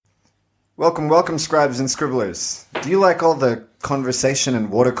Welcome, welcome, scribes and scribblers. Do you like all the conversation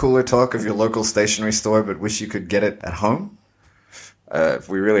and water cooler talk of your local stationery store but wish you could get it at home?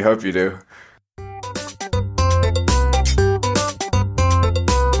 We really hope you do.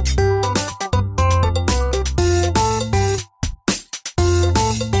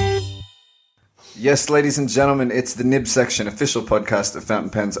 Yes, ladies and gentlemen, it's the Nib Section, official podcast of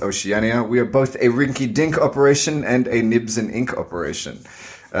Fountain Pens Oceania. We are both a rinky-dink operation and a Nibs and Ink operation.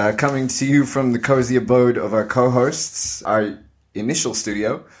 Coming to you from the cozy abode of our co-hosts, our initial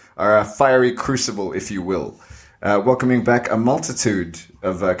studio, our fiery crucible, if you will. Welcoming back a multitude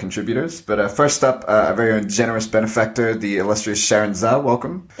of contributors. But first up, our very own generous benefactor, the illustrious Sharon Zhao.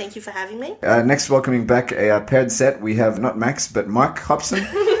 Welcome. Thank you for having me. Next, welcoming back a paired set, we have not Max, but Mark Hobson.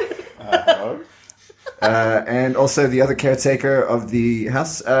 Hello. And also the other caretaker of the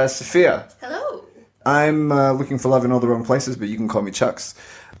house, Sophia. Hello. I'm looking for love in all the wrong places, but you can call me Chucks.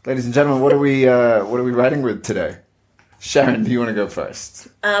 Ladies and gentlemen, what are we writing with today? Sharon, do you want to go first?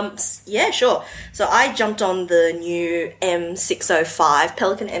 Yeah, sure. So I jumped on the new M605,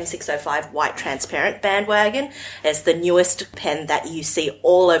 Pelikan M605 white transparent bandwagon. It's the newest pen that you see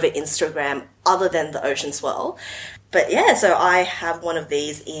all over Instagram other than the Ocean Swirl. But yeah, so I have one of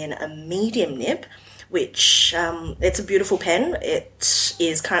these in a medium nib, which it's a beautiful pen. It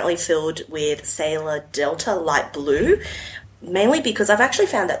is currently filled with Sailor Delta Light Blue, mainly because I've actually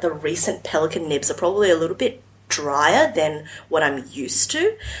found that the recent Pelikan nibs are probably a little bit drier than what I'm used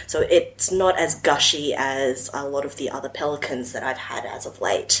to. So it's not as gushy as a lot of the other Pelikans that I've had as of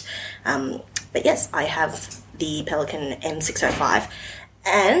late. But yes, I have the Pelikan M605.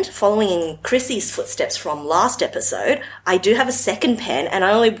 And following in Chrissy's footsteps from last episode, I do have a second pen, and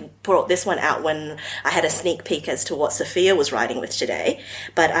I only brought this one out when I had a sneak peek as to what Sophia was writing with today.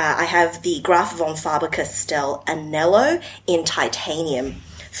 But I have the Graf von Faber-Castell Anello in titanium,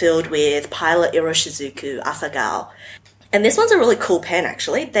 filled with Pilot Iroshizuku Asagao. And this one's a really cool pen,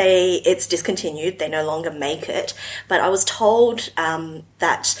 actually. It's discontinued. They no longer make it. But I was told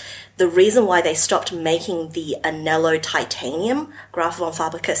that the reason why they stopped making the Anello titanium, Graf von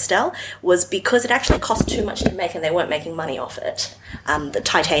Faber-Castell, was because it actually cost too much to make and they weren't making money off it. The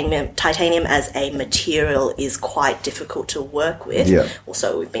titanium as a material is quite difficult to work with. Yeah.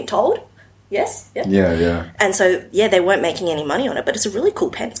 Also, we've been told. Yes? Yep. Yeah. And so, yeah, they weren't making any money on it, but it's a really cool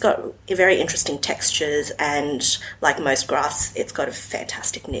pen. It's got very interesting textures and, like most graphs, it's got a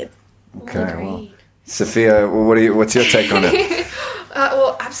fantastic nib. Okay, well, Sophia, what's your take on it?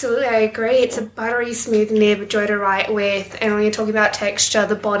 Well, absolutely, I agree. It's a buttery smooth nib, joy to write with, and when you're talking about texture,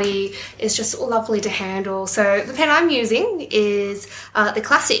 the body is just lovely to handle. So the pen I'm using is the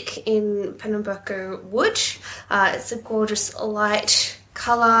Classic in Pernambuco wood. It's a gorgeous light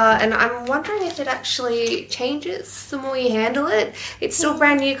colour, and I'm wondering if it actually changes the more you handle it. It's still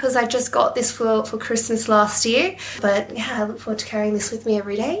brand new because I just got this for Christmas last year, but yeah, I look forward to carrying this with me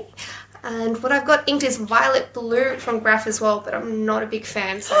every day. And what I've got inked is violet blue from Graf as well, but I'm not a big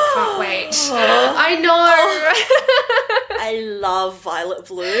fan, so I can't wait. I know! I love violet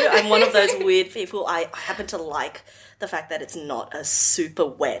blue. I'm one of those weird people. I happen to like the fact that it's not a super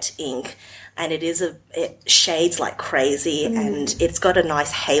wet ink, and it shades like crazy, and it's got a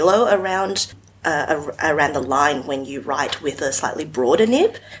nice halo around the line when you write with a slightly broader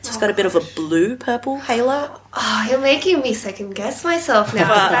nib. So it's got a bit of a blue-purple halo. Oh, you're making me second guess myself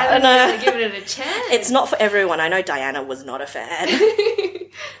now. I haven't really given it a chance. It's not for everyone. I know Diana was not a fan.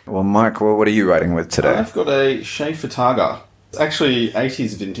 Well, Mark, what are you writing with today? I've got a Schaefer Targa. It's actually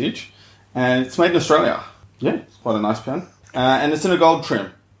 80s vintage, and it's made in Australia. Yeah, it's quite a nice pen. And it's in a gold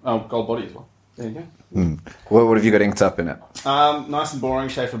trim. Oh, gold body as well. There you go. What have you got inked up in it? Nice and boring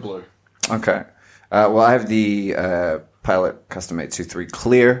Schaefer blue. Okay. Well, I have the Pilot Custom 823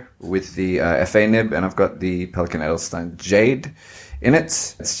 Clear with the FA nib, and I've got the Pelikan Edelstein Jade in it.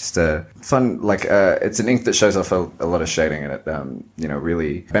 It's just a fun, it's an ink that shows off a lot of shading, and it,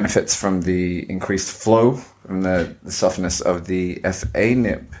 really benefits from the increased flow and the softness of the FA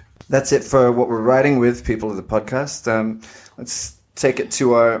nib. That's it for what we're writing with, people of the podcast. Let's take it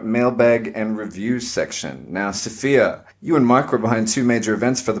to our mailbag and reviews section. Now, Sophia, you and Mark were behind two major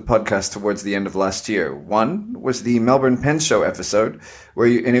events for the podcast towards the end of last year. One was the Melbourne Pen Show episode, where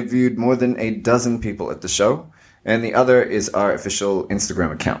you interviewed more than a dozen people at the show, and the other is our official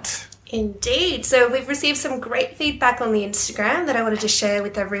Instagram account. Indeed. So we've received some great feedback on the Instagram that I wanted to share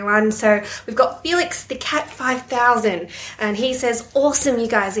with everyone. So we've got Felix the Cat 5000, and he says, awesome, you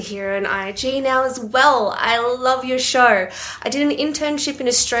guys are here on IG now as well. I love your show. I did an internship in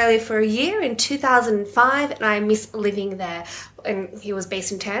Australia for a year in 2005, and I miss living there. and he was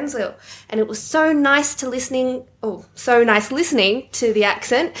based in Townsville. And it was so nice listening to the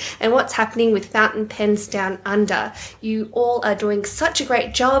accent and what's happening with fountain pens down under. You all are doing such a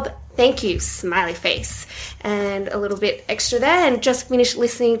great job. Thank you, smiley face. And a little bit extra there. And just finished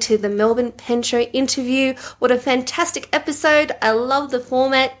listening to the Melbourne Pen Show interview. What a fantastic episode. I love the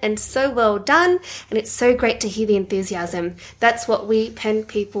format and so well done. And it's so great to hear the enthusiasm. That's what we pen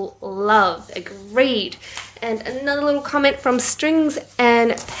people love. Agreed. And another little comment from Strings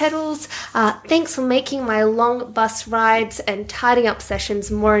and Pedals. Thanks for making my long bus rides and tidying up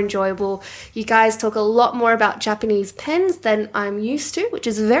sessions more enjoyable. You guys talk a lot more about Japanese pens than I'm used to, which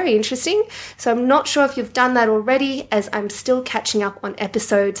is very interesting. So I'm not sure if you've done that already, as I'm still catching up on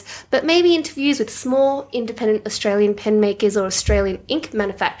episodes, but maybe interviews with small independent Australian pen makers or Australian ink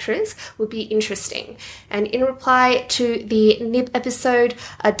manufacturers would be interesting. And in reply to the Nib episode,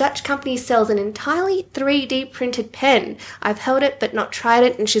 a Dutch company sells an entirely 3D printed pen. I've held it but not tried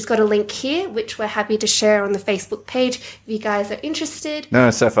it, and she's got a link here which we're happy to share on the Facebook page if you guys are interested.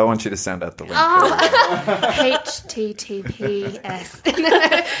 No, Seth, I want you to sound out the link. HTTPS.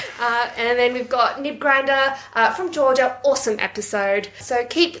 And then we've got Nib Grinder from Georgia. Awesome episode. So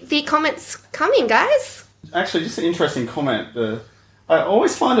keep the comments coming, guys. Actually, just an interesting comment. I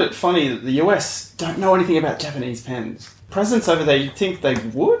always find it funny that the US don't know anything about Japanese pens. Presidents over there, you'd think they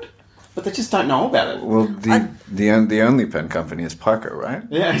would, but they just don't know about it. Well, the only pen company is Parker, right?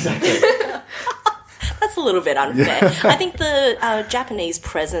 Yeah, exactly. That's a little bit unfair. I think the Japanese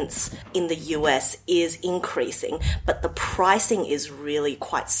presence in the US is increasing, but the pricing is really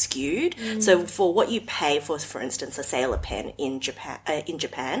quite skewed. So for what you pay for instance, a Sailor pen in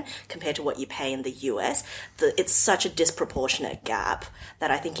Japan compared to what you pay in the US, it's such a disproportionate gap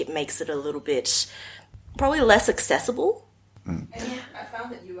that I think it makes it a little bit probably less accessible. And I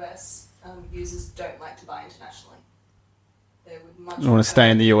found that US users don't like to buy internationally. They would much You want to stay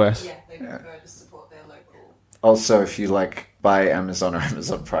in the US? Yeah, they prefer to support their local. Also, if you buy Amazon or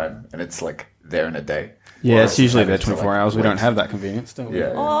Amazon Prime, and it's there in a day. Yeah, it's usually there having to, 24 hours. We wait. don't have that convenience, do we?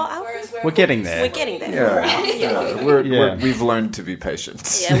 Yeah. Oh, We're getting there. we're getting there. We've learned to be patient.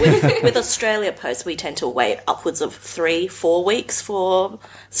 Yeah, with Australia Post, we tend to wait upwards of 3-4 weeks for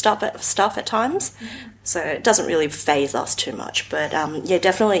stuff at times. So it doesn't really faze us too much. But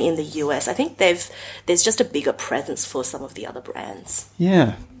definitely in the US, I think there's just a bigger presence for some of the other brands.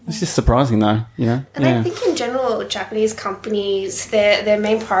 Yeah. It's just surprising, though, you know? And I think in general, Japanese companies, their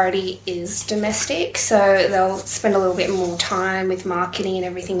main priority is domestic, so they'll spend a little bit more time with marketing and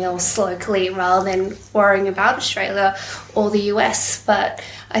everything else locally rather than worrying about Australia or the US. But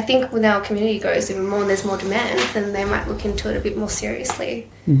I think when our community grows even more and there's more demand, then they might look into it a bit more seriously.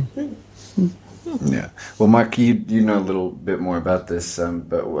 Yeah. Well, Mark, you know a little bit more about this,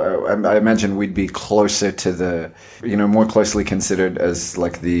 but I imagine we'd be closer to more closely considered as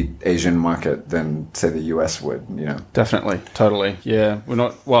the Asian market than, say, the US would, Definitely. Totally. Yeah.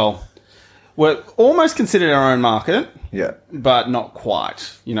 We're almost considered our own market. Yeah. But not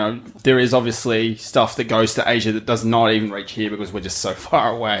quite. There is obviously stuff that goes to Asia that does not even reach here because we're just so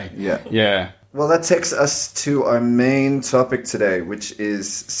far away. Yeah. Yeah. Well, that takes us to our main topic today, which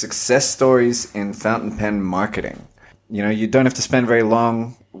is success stories in fountain pen marketing. You don't have to spend very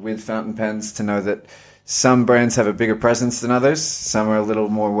long with fountain pens to know that some brands have a bigger presence than others. Some are a little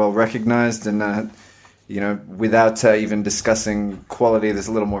more well-recognized and, without even discussing quality, there's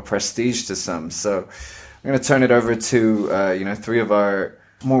a little more prestige to some. So I'm going to turn it over to, three of our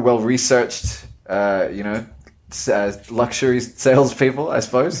more well-researched, luxury salespeople, I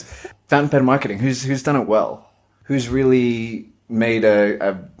suppose. Fountain pen marketing. Who's done it well? Who's really made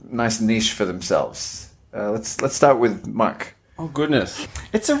a nice niche for themselves? Let's start with Mark. Oh, goodness.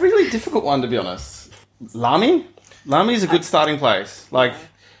 It's a really difficult one, to be honest. Lamy is a good starting place.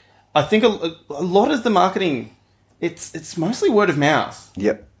 I think a lot of the marketing, it's mostly word of mouth.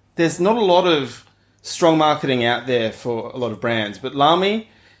 Yep. There's not a lot of strong marketing out there for a lot of brands, but Lamy,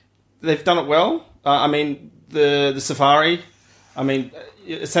 they've done it well. The Safari,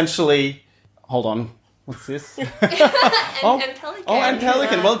 essentially, hold on, what's this? And Pelican. And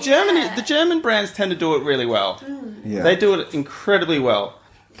Pelican. Well, the German brands tend to do it really well. Yeah. They do it incredibly well.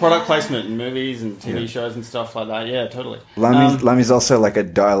 Product placement in movies and TV shows and stuff like that. Yeah, totally. Lamy's also a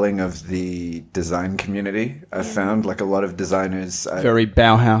darling of the design community. I've found a lot of designers. Very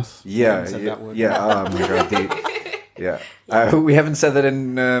Bauhaus. Yeah. Oh my god. We haven't said that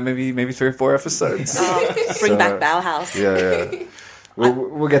in maybe 3 or 4 episodes. Bring back Bauhaus. Yeah.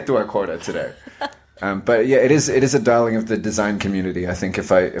 We'll get through our quota today. But yeah, it is a darling of the design community. I think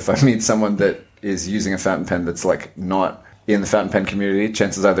if I meet someone that is using a fountain pen that's not in the fountain pen community,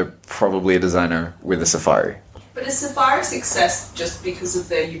 chances are they're probably a designer with a Safari. But is Safari a success just because of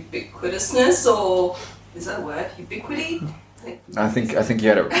their ubiquitousness, or is that a word? Ubiquity? I think you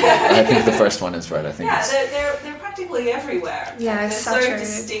had it. I think the first one is right. I think. Yeah, they're practically everywhere. Yeah, they're so saturated.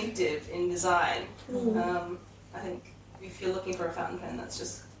 distinctive in design. I think if you're looking for a fountain pen, that's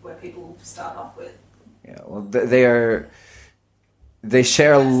just where people start off with. Yeah, well, they share a That's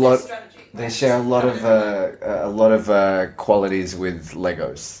their lot. strategy. They share a lot of qualities with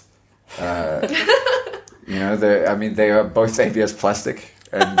Legos. They are both ABS plastic,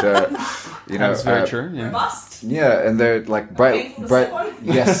 and That's very true. Yeah. Robust. Yeah, and they're like bright. Painful to step on.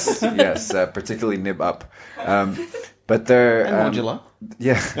 Yes, particularly nib up. But they're And modular.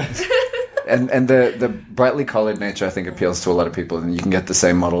 Yeah. And the brightly colored nature, I think, appeals to a lot of people, and you can get the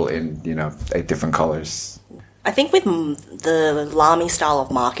same model in 8 different colors. I think with the Lamy style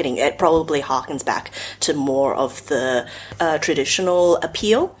of marketing, it probably harkens back to more of the traditional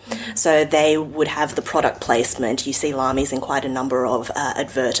appeal. So they would have the product placement. You see Lamys in quite a number of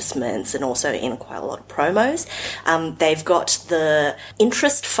advertisements and also in quite a lot of promos. They've got the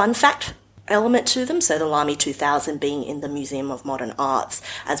interest fun fact element to them, so the Lamy 2000 being in the Museum of Modern Arts,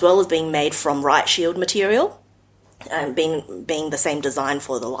 as well as being made from right shield material. Being the same design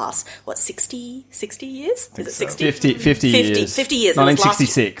for the last, 60 years? Is it 60? 50 years. 50 years.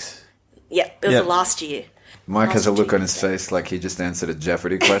 1966. Yeah, it was the last year. Mark has a Last look on year. his face like he just answered a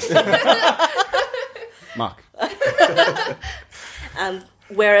Jeopardy question. Mark.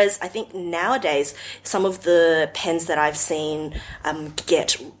 Whereas I think nowadays, some of the pens that I've seen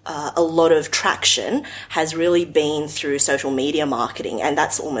get a lot of traction has really been through social media marketing, and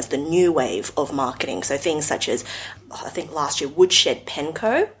that's almost the new wave of marketing. So things such as, I think last year, Woodshed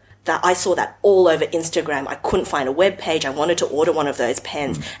Penco, that I saw that all over Instagram. I couldn't find a web page. I wanted to order one of those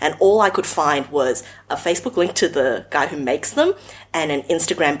pens, and all I could find was a Facebook link to the guy who makes them and an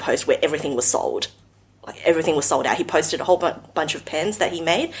Instagram post where everything was sold. Like, everything was sold out. He posted a whole bunch of pens that he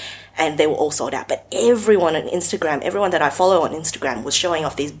made, and they were all sold out. But everyone on Instagram, everyone that I follow on Instagram was showing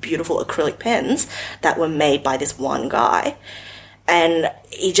off these beautiful acrylic pens that were made by this one guy. And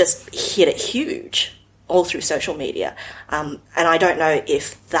he just hit it huge all through social media. And I don't know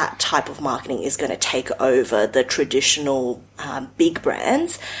if that type of marketing is going to take over the traditional big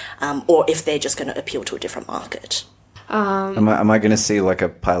brands, or if they're just going to appeal to a different market. Am I going to see like a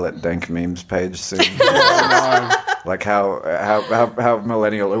Pilot Dank memes page soon? Like how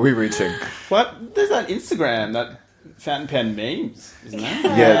millennial are we reaching? What? There's that Instagram, that fountain pen memes, isn't there?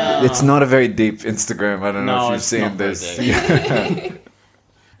 Yeah, it's not a very deep Instagram. I don't know No, if you've it's seen not very this. deep.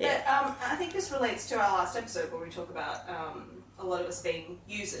 Yeah, I think this relates to our last episode where we talk about a lot of us being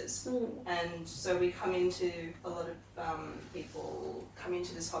users, and so we come into a lot of people come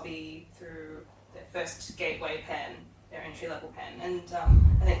into this hobby through their first gateway pen, their entry level pen, and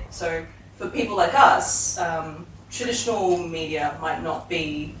I think so for people like us, traditional media might not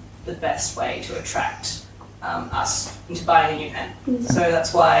be the best way to attract us into buying a new pen. So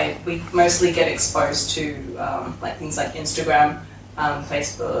that's why we mostly get exposed to like things like Instagram.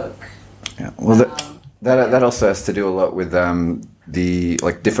 Facebook. Yeah. Well, that also has to do a lot with the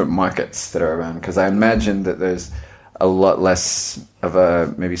like different markets that are around, because I imagine that there's a lot less of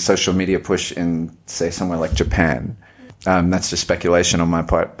a maybe social media push in, say, somewhere like Japan. That's just speculation on my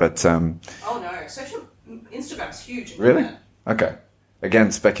part, but Oh no, Instagram's huge. Really? Okay.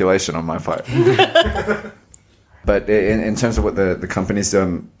 Again, speculation on my part. But in terms of what the companies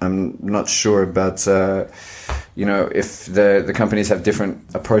do, I'm not sure about, if the companies have different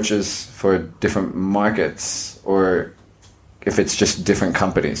approaches for different markets, or if it's just different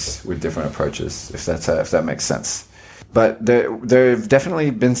companies with different approaches, if that makes sense. But there have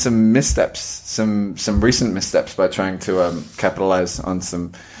definitely been some missteps, some recent missteps by trying to capitalize on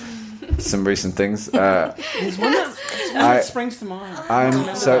some recent things. There's one that springs to mind.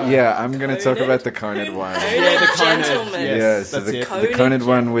 I'm going to talk about the Conid one. Yeah, the Conid. Gentleman. Yeah, so that's the it. Conid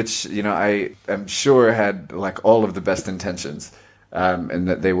one, which I am sure had like all of the best intentions, and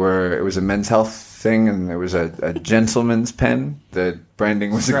that it was a men's health thing, and there was a gentleman's pen. The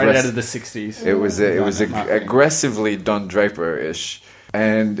branding was Straight aggressive. out of the 60s. It was aggressively Don Draper-ish,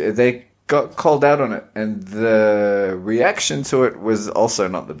 and they got called out on it, and the reaction to it was also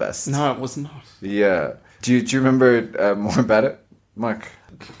not the best. No, it was not. Yeah. Do you remember more about it, Mark?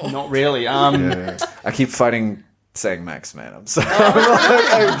 Not really. Yeah. I keep fighting saying Max, man. I'm sorry.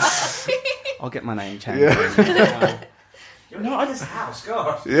 I'll get my name changed. You're not in his house,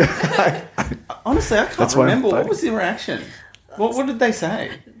 God. Yeah. Honestly, I can't That's why I'm remember. What fighting. was the reaction? What did they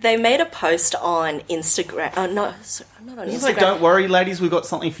say? They made a post on Instagram. Oh no, not on It's Instagram. like, don't worry, ladies, we've got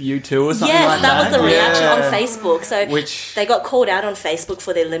something for you too, or something Yes, like that was the reaction Yeah. on Facebook. So Which- they got called out on Facebook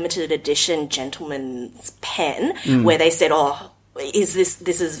for their limited edition gentleman's pen, Mm. where they said, "Oh, is this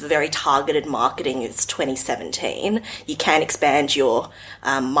is very targeted marketing? It's 2017. You can expand your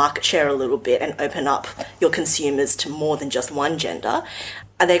market share a little bit and open up your consumers to more than just one gender."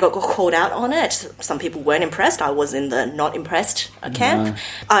 And they got called out on it. Some people weren't impressed. I was in the not impressed camp.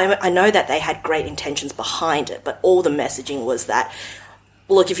 I know that they had great intentions behind it, but all the messaging was that,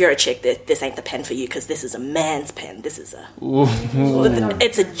 look, if you're a chick, this ain't the pen for you because this is a man's pen. This is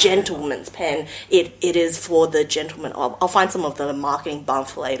it's a gentleman's pen. It is for the gentleman. I'll find some of the marketing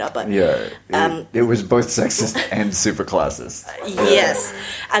bump later, but It was both sexist and super classist. yes.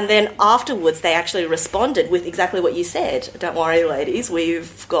 And then afterwards, they actually responded with exactly what you said. Don't worry, ladies,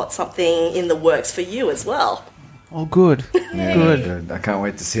 we've got something in the works for you as well. Oh, good. Yeah, Good. I can't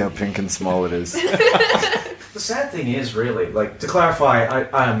wait to see how pink and small it is. The sad thing is, really, like, to clarify,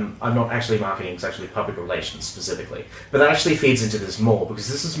 I'm not actually marketing, it's actually public relations specifically. But that actually feeds into this more, because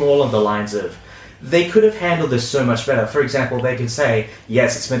this is more along the lines of, they could have handled this so much better. For example, they could say,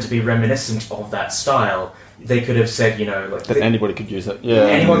 yes, it's meant to be reminiscent of that style. They could have said, you know, like... That anybody could use it. Yeah.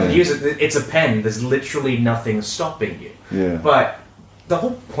 anyone could use it. It's a pen. There's literally nothing stopping you. Yeah. But the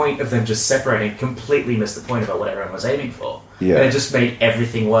whole point of them just separating completely missed the point about what everyone was aiming for. Yeah. And it just made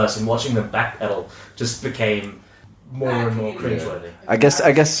everything worse, and watching them backpedal just became more and more cringeworthy. I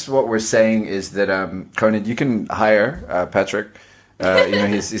guess what we're saying is that Conan, you can hire Patrick.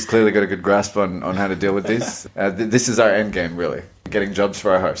 He's clearly got a good grasp on how to deal with these. This is our end game, really, getting jobs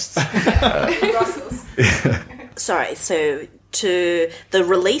for our hosts. Brussels. Sorry, so the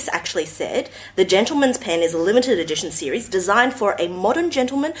release actually said, the Gentleman's Pen is a limited edition series designed for a modern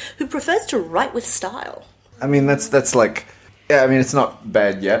gentleman who prefers to write with style. I mean, that's like, yeah. I mean, it's not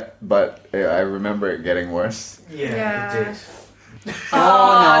bad yet, but I remember it getting worse. Yeah, it did.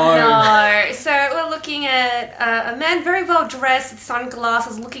 Oh, no. So we're looking at a man very well dressed with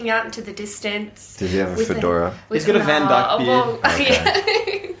sunglasses looking out into the distance. Did he have a with fedora? He's got a Van Dyke beard. Well, Okay.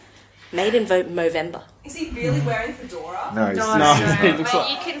 yeah. Made in Movember. Is he really wearing fedora? No, he's No, No, he's it looks Mate, like-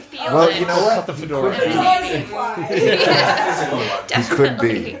 you can feel Well, it. you know what? Cut the fedora. He could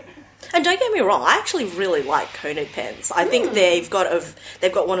be. And don't get me wrong, I actually really like Koenig pens. I think they've got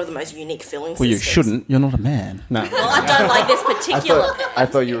one of the most unique filling Well, you systems. shouldn't. You're not a man. No. Well, I don't like this particular pen. I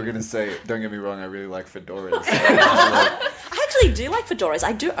thought you were gonna say, don't get me wrong, I really like fedoras. I actually do like fedoras.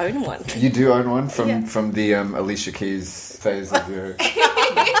 I do own one. You do own one from Yeah. from the Alicia Keys phase of your.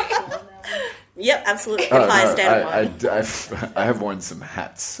 Yep, absolutely. Oh, Empire no, State of Mind. I have worn some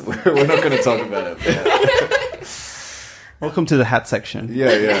hats. We're not going to talk about it. Welcome to the hat section.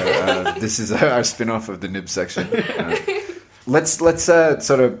 Yeah. This is our spin-off of the nib section. Let's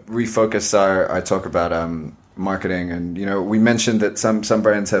sort of refocus our talk about marketing. And, we mentioned that some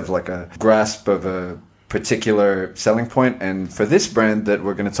brands have like a grasp of a particular selling point. And for this brand that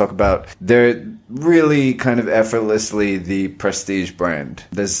we're going to talk about, they're really kind of effortlessly the prestige brand.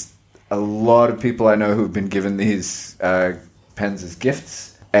 There's a lot of people I know who've been given these pens as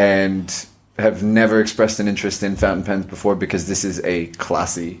gifts and have never expressed an interest in fountain pens before because this is a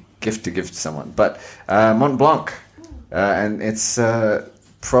classy gift to give to someone. But Montblanc, and it's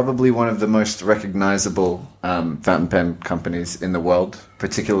probably one of the most recognizable fountain pen companies in the world,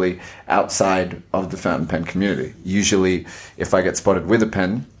 particularly outside of the fountain pen community. Usually, if I get spotted with a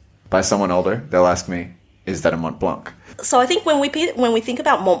pen by someone older, they'll ask me, is that a Montblanc? So I think when we think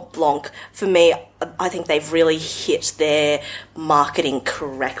about Montblanc, for me, I think they've really hit their marketing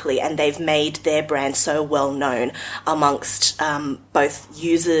correctly, and they've made their brand so well known amongst both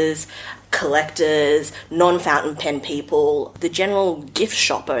users, collectors, non-fountain pen people, the general gift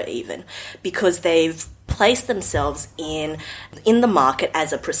shopper even, because they've placed themselves in the market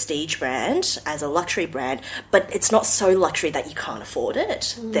as a prestige brand, as a luxury brand, but it's not so luxury that you can't afford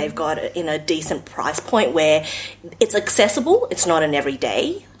it. They've got it in a decent price point where it's accessible. It's not an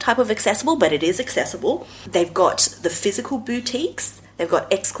everyday type of accessible, but it is accessible. They've got the physical boutiques, they've got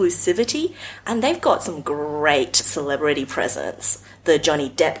exclusivity, and they've got some great celebrity presence. The Johnny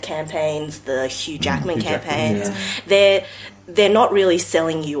Depp campaigns, the Hugh Jackman campaigns. They're not really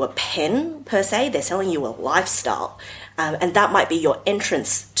selling you a pen per se, they're selling you a lifestyle. And that might be your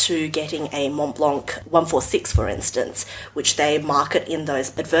entrance to getting a Montblanc 146, for instance, which they market in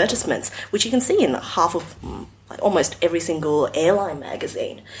those advertisements, which you can see in half of almost every single airline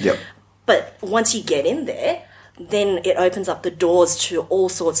magazine. Yep. But once you get in there, then it opens up the doors to all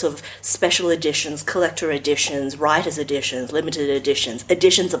sorts of special editions, collector editions, writer's editions, limited editions,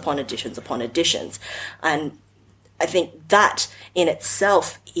 editions upon editions upon editions. And I think that in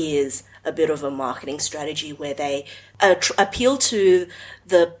itself is a bit of a marketing strategy where they appeal to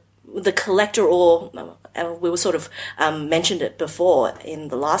the collector, or we were sort of mentioned it before in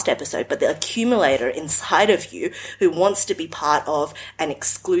the last episode, but the accumulator inside of you who wants to be part of an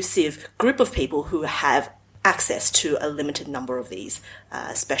exclusive group of people who have access to a limited number of these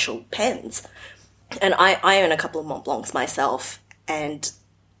special pens. And I own a couple of Montblancs myself, and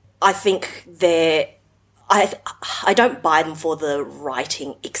I think I don't buy them for the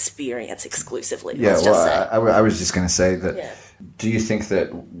writing experience exclusively. Yeah, let's just say. I was just going to say that. Yeah. Do you think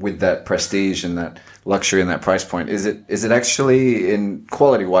that with that prestige and that luxury and that price point, is it actually in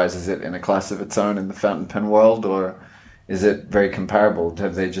quality wise? Is it in a class of its own in the fountain pen world, or is it very comparable?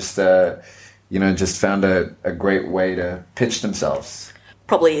 Have they just just found a great way to pitch themselves?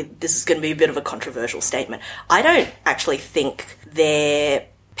 Probably this is going to be a bit of a controversial statement. I don't actually think their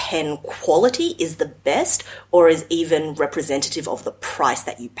pen quality is the best or is even representative of the price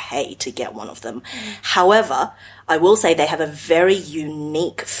that you pay to get one of them. However, I will say they have a very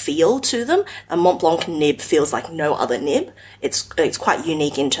unique feel to them. A Montblanc nib feels like no other nib. It's quite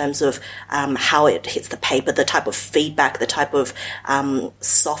unique in terms of how it hits the paper, the type of feedback, the type of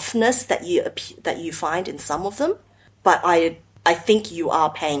softness that you find in some of them. But I think you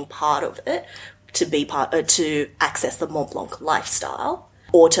are paying part of it to access the Montblanc lifestyle,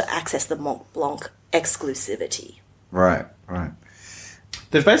 or to access the Montblanc exclusivity. Right.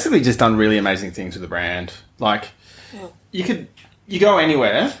 They've basically just done really amazing things with the brand. Like, you go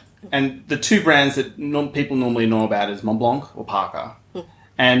anywhere, and the two brands that people normally know about is Montblanc or Parker.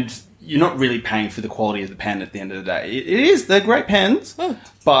 And you're not really paying for the quality of the pen at the end of the day. They're great pens,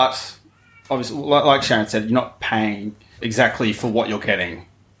 but obviously, like Sharon said, you're not paying exactly for what you're getting.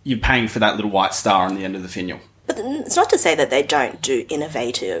 You're paying for that little white star on the end of the finial. But it's not to say that they don't do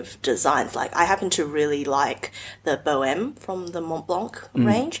innovative designs. Like, I happen to really like the Bohème from the Montblanc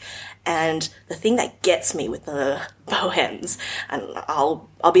range. And the thing that gets me with the Bohèmes, and I'll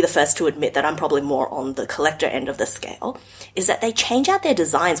be the first to admit that I'm probably more on the collector end of the scale, is that they change out their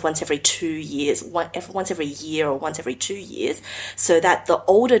designs once every 2 years, once every year or once every 2 years, so that the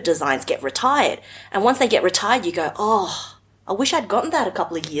older designs get retired. And once they get retired, you go, oh, I wish I'd gotten that a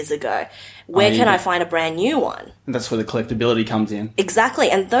couple of years ago. Where can I find a brand new one? And that's where the collectability comes in. Exactly,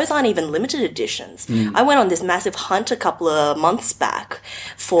 and those aren't even limited editions. I went on this massive hunt a couple of months back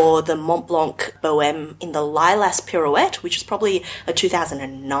for the Montblanc Bohème in the Lilas Pirouette, which is probably a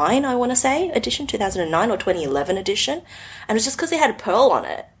 2009, I want to say, edition, 2009 or 2011 edition. And it was just because it had a pearl on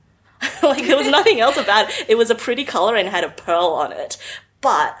it. Like, there was nothing else about it. It was a pretty colour and had a pearl on it.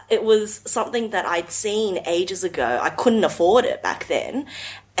 But it was something that I'd seen ages ago. I couldn't afford it back then.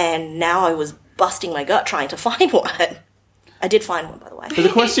 And now I was busting my gut trying to find one. I did find one, by the way. But the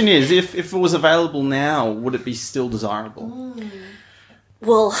question is, if it was available now, would it be still desirable?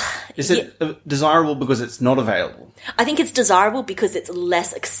 Well, is it desirable because it's not available? I think it's desirable because it's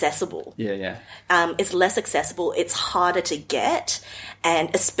less accessible. Yeah. It's less accessible. It's harder to get. And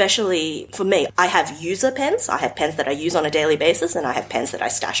especially for me, I have user pens. I have pens that I use on a daily basis, and I have pens that I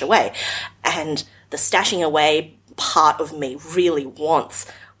stash away. And the stashing away part of me really wants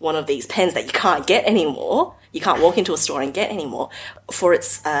one of these pens that you can't get anymore. You can't walk into a store and get anymore for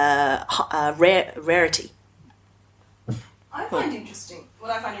its rarity. What I find interesting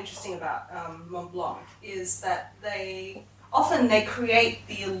about Montblanc is that they create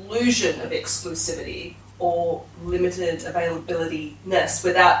the illusion of exclusivity or limited availability-ness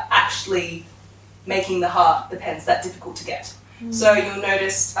without actually making the pens that difficult to get. So you'll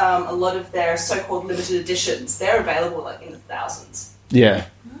notice a lot of their so-called limited editions, they're available like in the thousands. Yeah,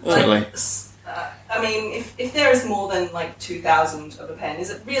 totally. I mean, if there is more than like 2,000 of a pen, is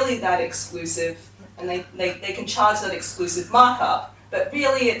it really that exclusive? And they can charge that exclusive markup, but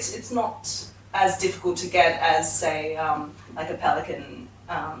really it's not as difficult to get as, say, like a Pelican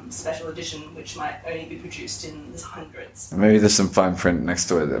special edition, which might only be produced in the hundreds. Maybe there's some fine print next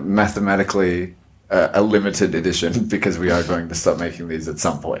to it. Mathematically, a limited edition, because we are going to stop making these at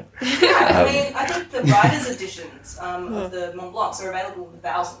some point. Yeah, I mean, I think the writer's editions of the Montblancs are available in the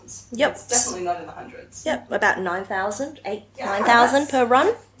thousands. Yep. It's definitely not in the hundreds. Yep, about 9,000 per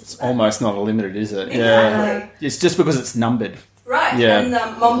run. It's almost not a limited, is it? Exactly. Yeah. It's just because it's numbered. Right, Yeah. and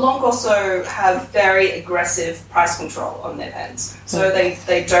Montblanc also have very aggressive price control on their pens. So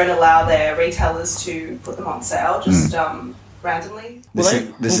they don't allow their retailers to put them on sale just randomly.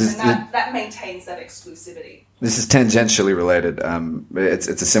 That maintains that exclusivity. This is tangentially related. It's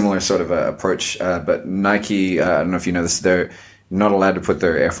a similar sort of approach, but Nike, I don't know if you know this, they're not allowed to put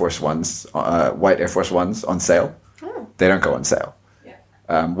their Air Force Ones, white Air Force Ones, on sale. They don't go on sale.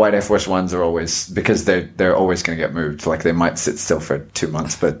 White Air Force Ones are always, because they're always going to get moved. Like they might sit still for 2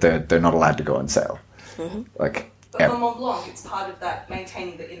 months, but they're not allowed to go on sale. Like, But for Montblanc, it's part of that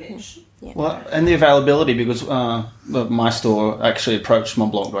maintaining the image. Well, and the availability, because my store actually approached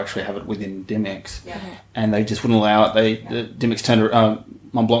Montblanc to actually have it within Dimix, and they just wouldn't allow it.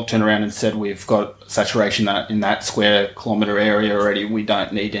 Montblanc turned around and said, "We've got saturation in that square kilometre area already. We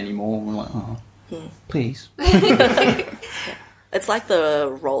don't need any more." We're like, please. It's like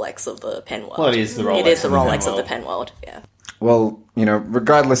the Rolex of the pen world. Well, it is the Rolex. It is the of the pen Rolex of the world. pen world. Yeah. well,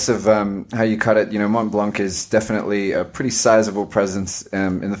 regardless of how you cut it, Montblanc is definitely a pretty sizable presence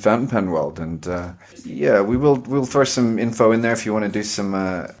in the fountain pen world, and we'll throw some info in there if you want to do some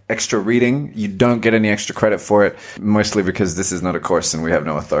extra reading. You don't get any extra credit for it, mostly because this is not a course and we have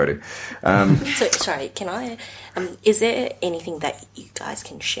no authority. So, sorry, can I... is there anything that you guys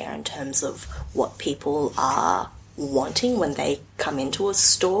can share in terms of what people are wanting when they come into a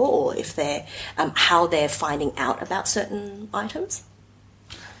store, or if they're how they're finding out about certain items?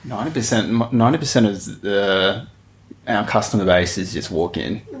 90% of our customer base is just walk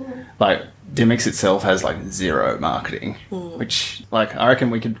in. Like Dimix itself has like zero marketing, which like I reckon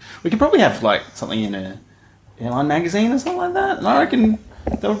we could probably have like something in a airline magazine or something like that, and I reckon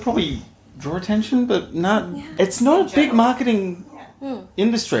that would probably draw attention. But it's not a big marketing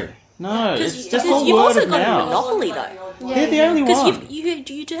industry. No, it's just all you've word also of got a mouth. monopoly though. They're the only one. Because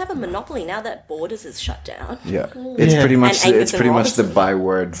you do have a monopoly now that Borders is shut down. Yeah, it's pretty much And Angus and the Robertson.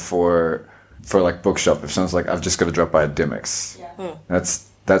 byword for like bookshop. If someone's like, I've just got to drop by a Dimix,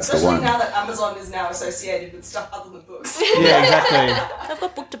 that's Especially the one. now that Amazon is now associated with stuff other than books. Yeah, exactly. I've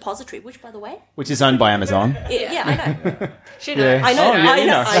got Book Depository, which, by the way, Which is owned by Amazon. I know. She knows. I know. Oh, yeah, I you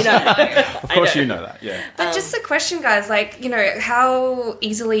know. know. I know. Of course, you know that. Yeah. But just a question, guys, like, how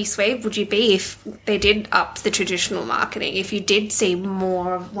easily swayed would you be if they did up the traditional marketing? If you did see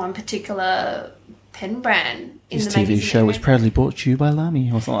more of one particular pen brand in This the TV magazine show was area? proudly brought to you by Lamy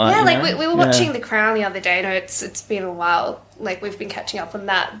or something like Yeah, that. like we were watching The Crown the other day. I know it's been a while. Like we've been catching up on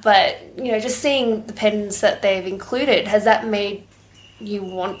that, but just seeing the pens that they've included, has that made you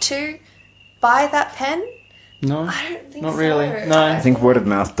want to buy that pen? No, I don't think not so. really. No. I think word of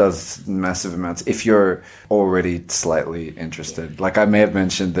mouth does massive amounts if you're already slightly interested. Like I may have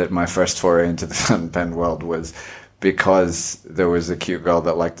mentioned that my first foray into the fountain pen world was because there was a cute girl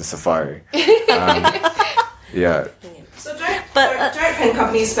that liked the safari. Yeah. So don't pen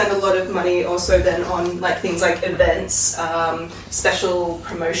companies spend a lot of money also then on like things like events, special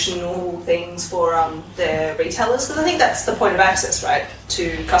promotional things for their retailers? Because I think that's the point of access, right,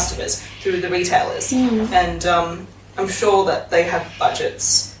 to customers through the retailers. And I'm sure that they have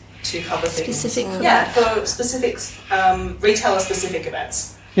budgets to cover things. Specific for for specific retailer-specific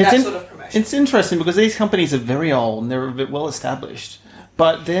events. It's That sort of promotion. It's interesting because these companies are very old and they're a bit well established,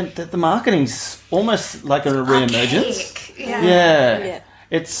 but the marketing's almost like a re-emergence. Archaic, yeah. Yeah.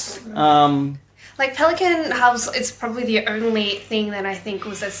 It's Like Pelican Hubs, it's probably the only thing that I think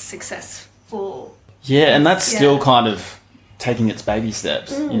was as successful. and that's still Yeah. kind of taking its baby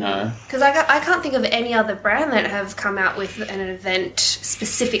steps, Because I can't think of any other brand that have come out with an event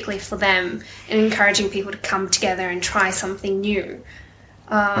specifically for them and encouraging people to come together and try something new.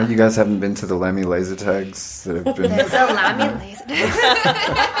 Oh, you guys haven't been to the Lemmy laser tags that have been... There's a Lamy laser.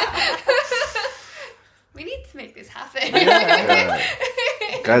 We need to make this happen.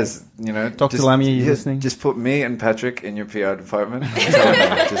 Guys, Dr. Lemmy, are you listening? Just put me and Patrick in your PR department. Tell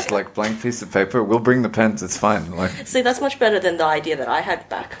them, just like blank piece of paper. We'll bring the pens. It's fine. Like, See, that's much better than the idea that I had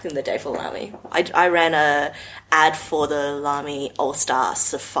back in the day for Lamy. I ran a ad for the Lamy All-Star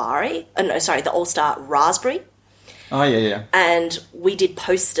Safari. The All-Star Raspberry. Oh, yeah. And we did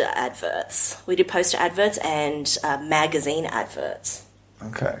poster adverts. And magazine adverts.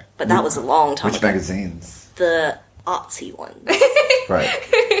 okay. But that was a long time Which ago. magazines? The artsy ones. Right.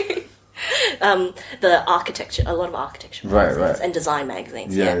 The architecture, a lot of architecture Right, magazines right. and design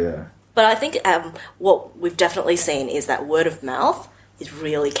magazines. Yeah. But I think what we've definitely seen is that word of mouth is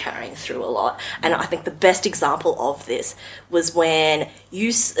really carrying through a lot. And I think the best example of this was when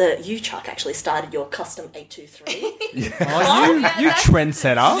you Chuck, actually started your custom 823. Oh, you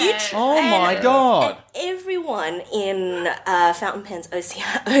trendsetter. Oh, my God. And everyone in Fountain Pens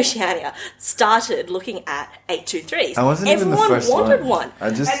Oceania started looking at 823s. I wasn't even the Everyone first wanted one.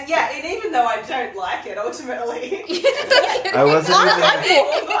 I just... And and even though I don't like it, ultimately, I wasn't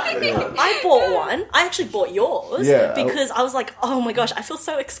I bought one. I actually bought yours because I was like, oh my gosh, I feel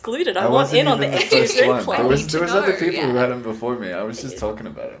so excluded. I want in on the first 823 one. club. There was other people who had them before me. I was just talking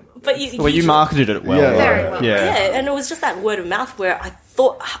about them. But You marketed it well. Yeah. Very well. Yeah, and it was just that word of mouth where I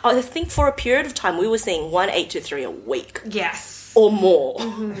think for a period of time we were seeing one 823 a week. Yes. or more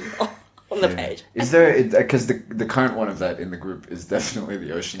Mm-hmm. on the page. Is there, because the current one of that in the group is definitely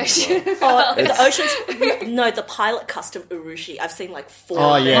the ocean as well. The oceans, no, the pilot custom Urushi. I've seen like 4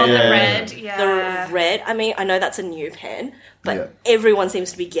 Oh, of them. yeah, On yeah. the red, yeah. The red, I mean, I know that's a new pen, but Yeah. everyone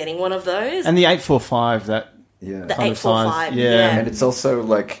seems to be getting one of those. And the 845, that Yeah. the kind of size. 845, Yeah. yeah. And it's also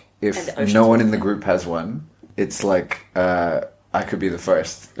like, And if the ocean's no one in one. the group has one, it's like, I could be the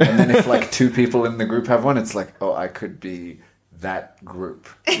first. And then if like 2 people in the group have one, it's like, oh, I could be that group.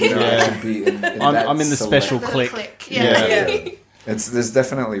 You know, Yeah. I could be in that I'm in the select- special The click. click, Yeah. Yeah. There's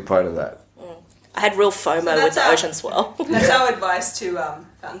definitely part of that. I had real FOMO that's with the our- ocean swirl. That's our advice to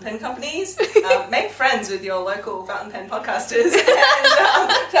fountain pen companies. Make friends with your local fountain pen podcasters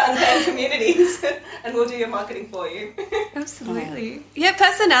and fountain pen communities, and we'll do your marketing for you. Absolutely. Yeah,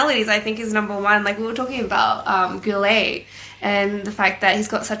 personalities I think is number one. Like we were talking about Goulet and the fact that he's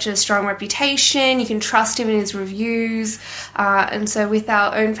got such a strong reputation. You can trust him in his reviews. And so with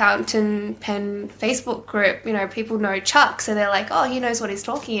our own fountain pen Facebook group, you know, people know Chuck, so they're like, oh, he knows what he's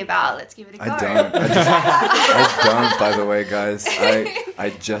talking about. Let's give it a go. I don't. I don't, by the way, guys. I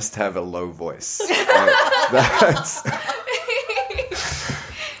just have a low voice. That's...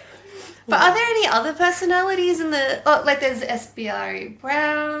 But are there any other personalities in the... Oh, like there's SBR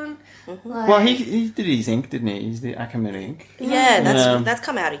Brown. Like, Well, he did his ink, didn't he? He's the Akerman ink. Yeah, Yeah. that's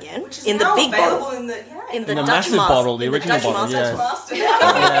come out again Which is in the now big available bottle. in the In the In the Dutch massive master, bottle, the in original Dutch bottle, master.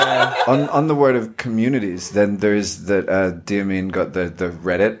 yeah. master. Yeah. On the word of communities, then there's that Diamine got the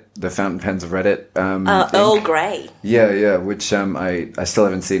Reddit, the fountain pens of Reddit. Earl ink. Grey. Yeah, which I still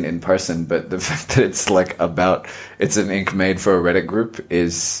haven't seen in person, but the fact that it's like it's an ink made for a Reddit group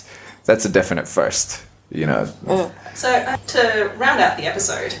that's a definite first, you know. So to round out the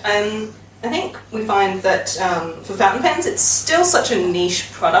episode, I think we find that for fountain pens, it's still such a niche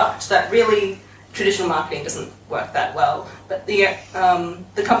product that really traditional marketing doesn't work that well. But the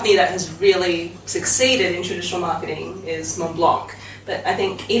company that has really succeeded in traditional marketing is Montblanc. But I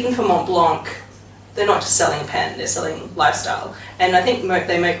think even for Montblanc, they're not just selling a pen; they're selling lifestyle. And I think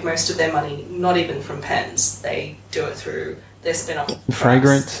they make most of their money not even from pens; they do it through their spin-off products.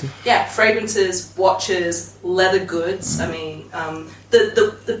 Fragrance. Yeah, fragrances, watches, leather goods. I mean,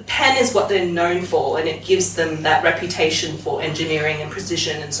 the pen is what they're known for, and it gives them that reputation for engineering and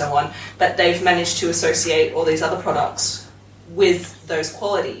precision and so on. But they've managed to associate all these other products with those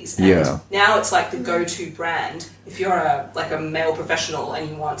qualities. And Yeah. now it's like the go-to brand. If you're a male professional and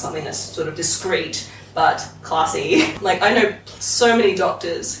you want something that's sort of discreet but classy, like I know so many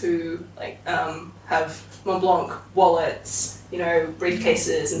doctors who have Montblanc wallets, you know,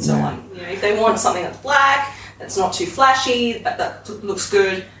 briefcases and so on. You know, if they want something that's black, that's not too flashy, that looks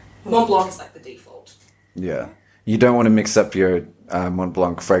good, Montblanc is like the default. Yeah. You don't want to mix up your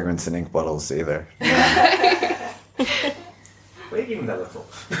Montblanc fragrance and ink bottles either. We're giving that a thought.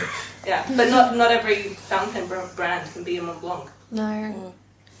 Yeah, but not every fountain pen brand can be a Montblanc. no.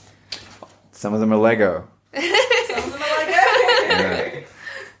 Some of them are Lego. Some of them are like that. Yeah.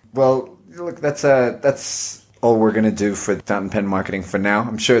 Well, look, that's all we're going to do for fountain pen marketing for now.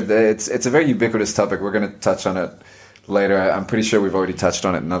 I'm sure that it's a very ubiquitous topic. We're going to touch on it later. I'm pretty sure we've already touched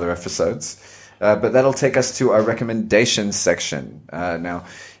on it in other episodes. But that'll take us to our recommendations section. Now,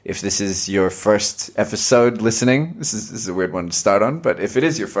 if this is your first episode listening, this is a weird one to start on, but if it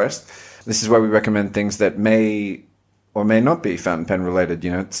is your first, this is where we recommend things that may or may not be fountain pen related.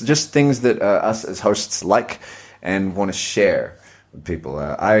 You know, it's just things that us as hosts like and want to share with people.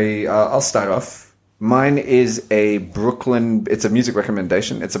 I'll start off. Mine is it's a music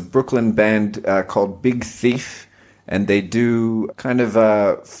recommendation. It's a Brooklyn band called Big Thief, and they do kind of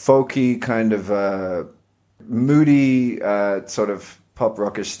folky, kind of moody, sort of pop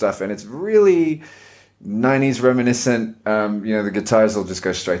rockish stuff, and it's really 90s reminiscent. You know, the guitars will just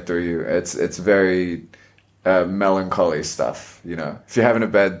go straight through you. It's very melancholy stuff. You know, if you're having a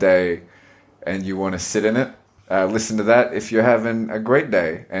bad day and you want to sit in it, listen to that. If you're having a great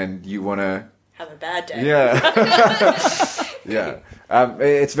day and you want to Have a bad day. yeah. Yeah.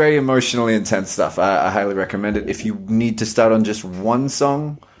 It's very emotionally intense stuff. I highly recommend it. If you need to start on just one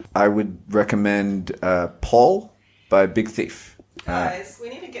song, I would recommend Paul by Big Thief. Guys, we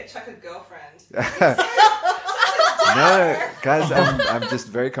need to get Chuck a girlfriend. No, guys, I'm just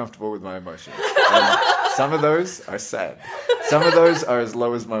very comfortable with my emotions. Some of those are sad. Some of those are as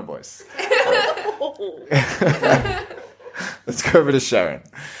low as my voice. Let's go over to Sharon.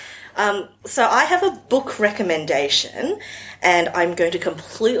 So I have a book recommendation, and I'm going to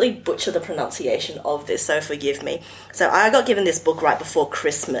completely butcher the pronunciation of this, so forgive me. So I got given this book right before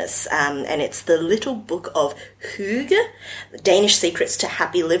Christmas, and it's The Little Book of Hygge, Danish Secrets to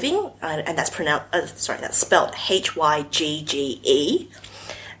Happy Living, and that's that's spelled Hygge.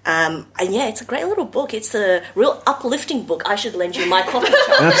 And yeah, it's a great little book. It's a real uplifting book. I should lend you my copy.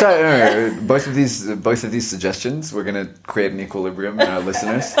 That's right. No. Both of these suggestions, we're going to create an equilibrium in our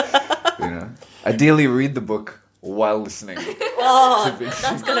listeners. Ideally, read the book while listening. Oh,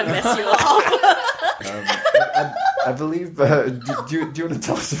 that's going to mess you up. I believe. Do you want to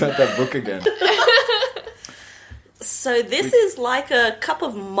tell us about that book again? So this is like a cup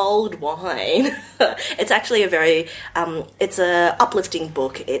of mulled wine. It's actually a very, it's a uplifting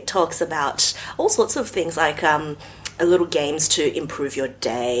book. It talks about all sorts of things like little games to improve your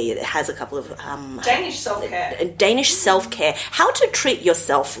day. It has a couple of Danish self-care. Danish self-care. How to treat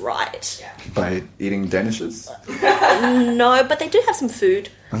yourself right. Yeah. By eating Danishes? No, but they do have some food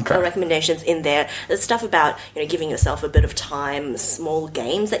recommendations in there. There's stuff about giving yourself a bit of time, small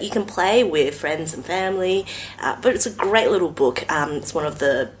games that you can play with friends and family. But it's a great little book. It's one of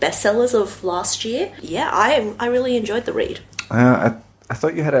the bestsellers of last year. Yeah, I really enjoyed the read. I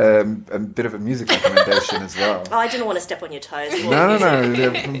thought you had a bit of a music recommendation as well. Oh, I didn't want to step on your toes.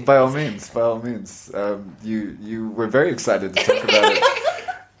 No. By all means. You were very excited to talk about it.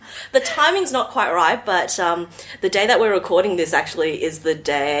 The timing's not quite right, but the day that we're recording this actually is the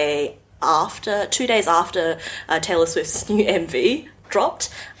day after, 2 days after Taylor Swift's new MV dropped,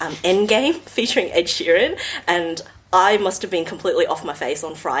 Endgame, featuring Ed Sheeran, and I must have been completely off my face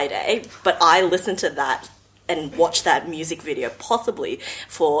on Friday, but I listened to that and watched that music video possibly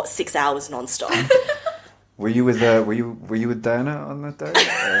for 6 hours nonstop. Were you with Diana on that day?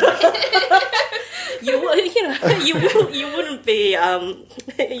 You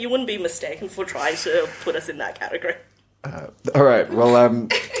wouldn't be mistaken for trying to put us in that category. All right. Well,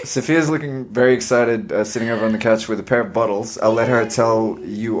 Sophia's looking very excited, sitting over on the couch with a pair of bottles. I'll let her tell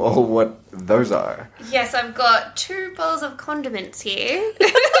you all what those are. Yes, I've got 2 bottles of condiments here.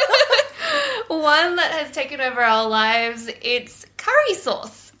 One that has taken over our lives, it's curry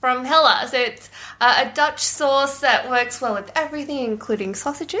sauce from Hella. So it's a Dutch sauce that works well with everything, including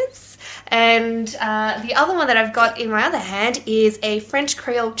sausages. And the other one that I've got in my other hand is a French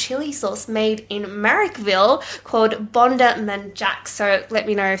Creole chili sauce made in Marrickville called Montblanc. So let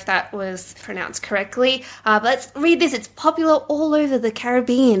me know if that was pronounced correctly. But let's read this. It's popular all over the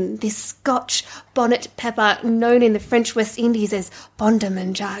Caribbean. This Scotch bonnet pepper, known in the French West Indies as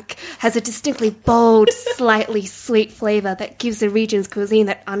Montblanc, has a distinctly bold, slightly sweet flavour that gives the region's cuisine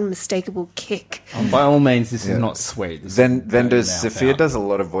that unmistakable kick. By all means, this is not sweet. Vendors, Sophia does a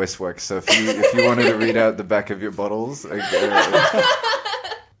lot of voice work, so if you wanted to read out the back of your bottles,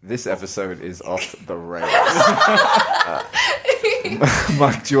 this episode is off the rails.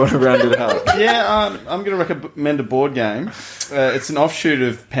 Mike, do you want to round it out? Yeah, I'm going to recommend a board game. It's an offshoot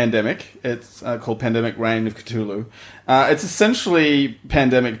of Pandemic. It's called Pandemic Reign of Cthulhu. It's essentially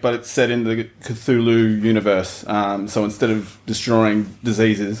Pandemic, but it's set in the Cthulhu universe. So instead of destroying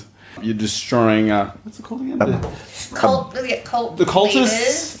diseases, you're destroying... what's it called again? The cultists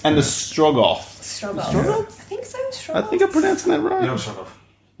leaders. and the Strogoth. Strogoth? I think so, Strogoth. I think I'm pronouncing that right. You know Shoggoth.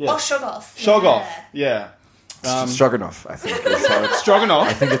 Yeah. Oh, Shoggoth. Shoggoth, yeah. Stroganoff, I think. Is how it's, Stroganoff?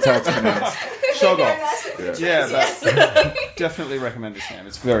 I think it's how it's pronounced. Shoggoth. Yeah, definitely recommend this game.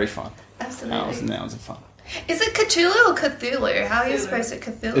 It's very fun. Absolutely. Hours and hours of fun. Is it Cthulhu or Cthulhu? How are you supposed to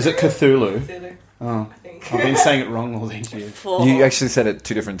Cthulhu? Is it Cthulhu? Cthulhu. Oh, I think. I've been saying it wrong all these years. You actually said it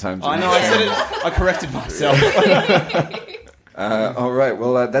 2 different times. I know, I said it. I corrected myself. All right,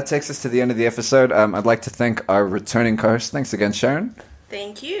 well, that takes us to the end of the episode. I'd like to thank our returning co-host. Thanks again, Sharon.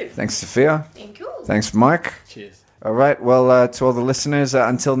 Thank you. Thanks, Sophia. Thank you. Thanks, Mike. Cheers. All right, well, to all the listeners,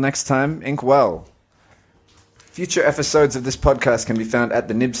 until next time, ink well. Future episodes of this podcast can be found at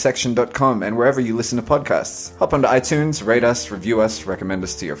thenibsection.com and wherever you listen to podcasts. Hop onto iTunes, rate us, review us, recommend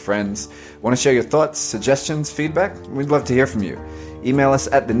us to your friends. Want to share your thoughts, suggestions, feedback? We'd love to hear from you. Email us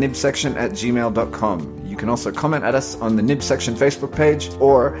at thenibsection@gmail.com. You can also comment at us on the Nib Section Facebook page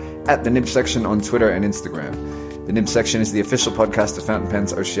or at the Nib Section on Twitter and Instagram. The Nib Section is the official podcast of Fountain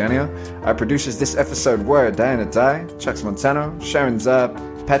Pens Oceania. Our producers this episode were Diana Dye, Chucks Montano, Sharon Zab,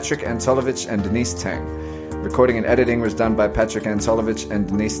 Patrick Antolovich, and Denise Tang. Recording and editing was done by Patrick Antolovich and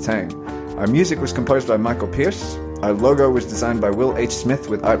Denise Tang. Our music was composed by Michael Pierce. Our logo was designed by Will H. Smith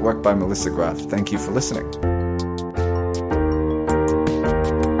with artwork by Melissa Graff. Thank you for listening.